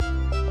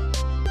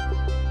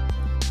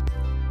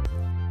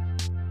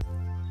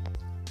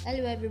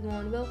Hello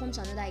everyone, welcome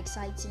to another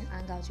exciting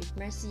Hangout with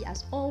Mercy.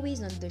 As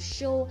always on the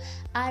show,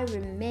 I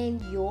remain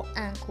your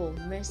anchor,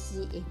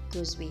 Mercy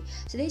Egoswe.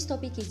 Today's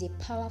topic is a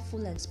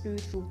powerful and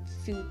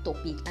spirit-filled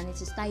topic, and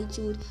it is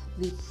titled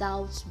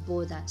Without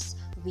Borders.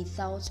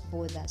 Without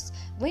borders.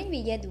 When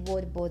we hear the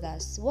word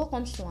borders, what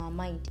comes to our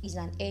mind is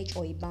an edge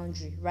or a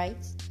boundary, right?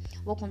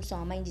 What comes to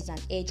our mind is an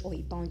edge or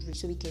a boundary.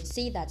 So we can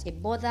say that a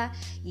border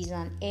is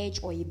an edge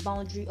or a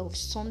boundary of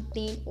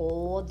something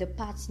or the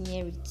part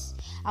near it.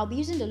 I'll be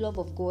using the love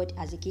of God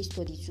as a case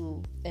study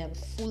to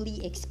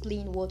fully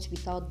explain what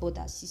without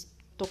borders is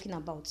talking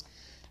about.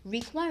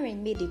 Rick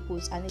Warren made a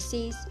quote and it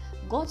says,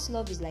 God's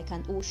love is like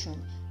an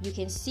ocean. You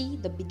can see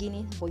the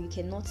beginning, but you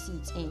cannot see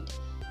its end.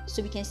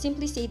 So we can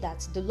simply say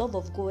that the love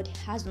of God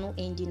has no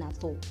ending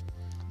at all.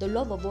 The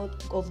love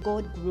of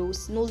God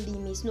grows, no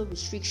limits, no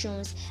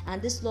restrictions,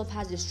 and this love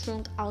has a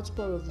strong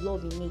outpour of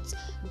love in it.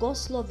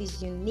 God's love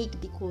is unique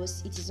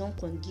because it is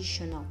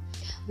unconditional.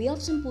 We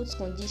often put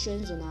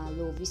conditions on our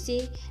love. We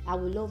say, I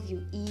will love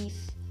you if.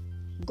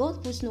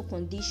 God puts no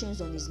conditions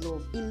on his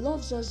love. He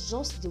loves us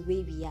just the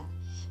way we are.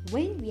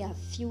 When we are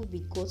filled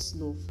with God's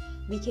love,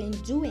 we can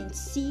do and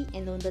see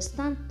and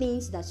understand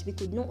things that we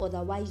could not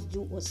otherwise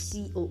do or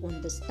see or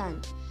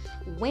understand.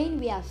 When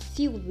we are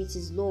filled with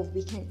his love,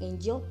 we can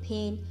endure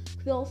pain,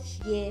 quell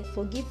fear,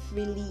 forgive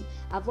freely,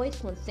 avoid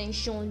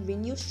contention,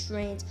 renew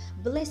strength,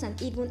 bless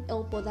and even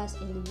help others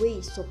in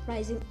ways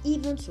surprising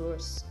even to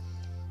us.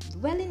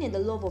 Dwelling in the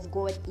love of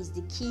God is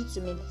the key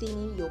to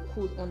maintaining your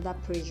cool under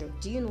pressure.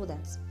 Do you know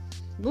that?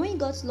 Knowing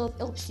God's love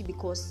helps you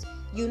because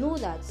you know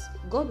that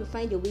God will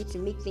find a way to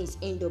make things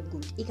end up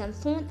good. He can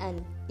turn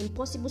an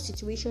impossible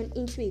situation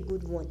into a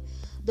good one.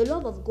 The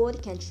love of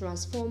God can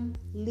transform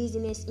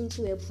laziness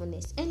into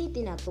helpfulness.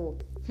 Anything at all.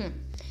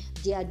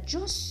 There are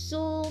just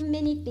so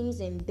many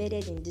things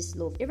embedded in this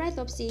love. A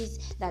write-up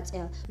says that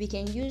we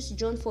can use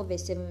John 4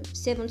 verse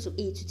 7 to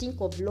 8 to think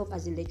of love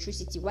as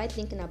electricity. While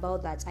thinking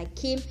about that, I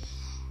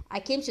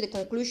came to the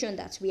conclusion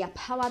that we are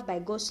powered by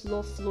God's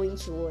love flowing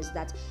to us,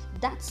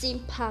 that same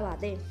power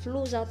then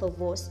flows out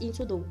of us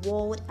into the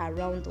world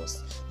around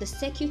us. The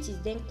circuit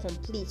is then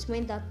complete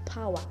when that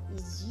power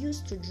is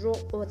used to draw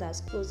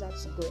others closer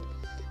to God.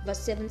 Verse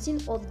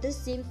 17 of this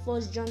same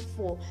 1 John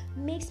 4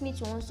 makes me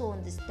to also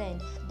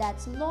understand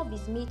that love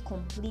is made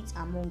complete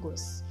among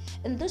us.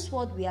 In this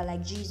world, we are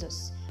like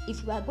Jesus.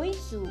 If we are going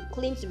to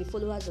claim to be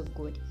followers of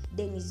God,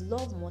 then his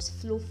love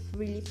must flow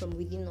freely from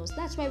within us.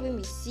 That's why when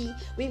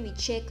we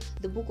check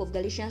the book of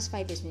Galatians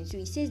 5 verse 22,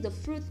 it says the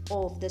fruit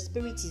of the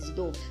Spirit is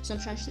love. Some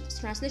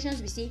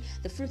translations will say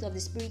the fruit of the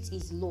Spirit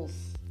is love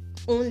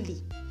only.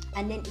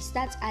 And then it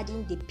starts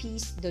adding the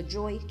peace, the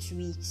joy to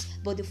it.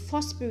 But the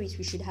first spirit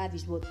we should have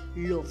is what?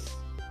 Love.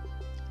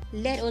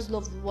 Let us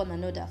love one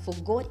another, for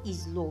God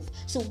is love.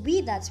 So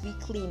we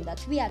claim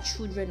that we are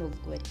children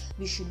of God,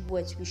 we should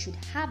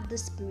have the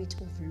spirit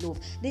of love.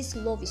 This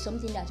love is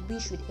something that we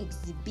should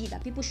exhibit,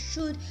 that people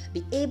should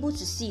be able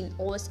to see in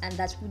us, and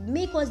that would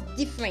make us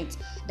different.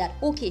 That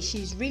okay,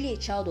 she's really a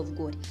child of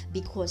God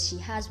because she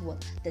has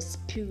what? The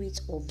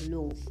spirit of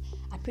love.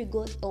 I pray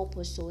God help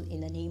us all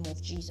in the name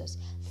of Jesus.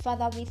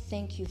 Father, we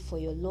thank you for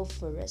your love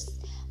for us.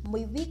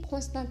 May we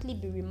constantly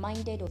be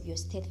reminded of your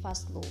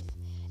steadfast love.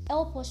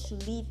 Help us to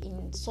live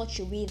in such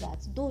a way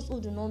that those who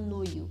do not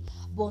know you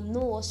but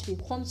know us will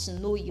come to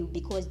know you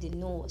because they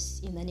know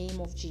us. In the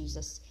name of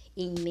Jesus.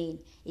 Amen.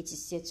 It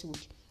is settled.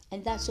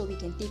 And that's all we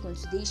can take on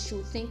today's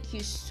show. Thank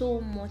you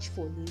so much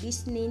for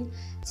listening.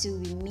 Till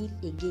we meet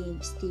again,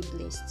 stay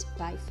blessed.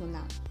 Bye for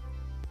now.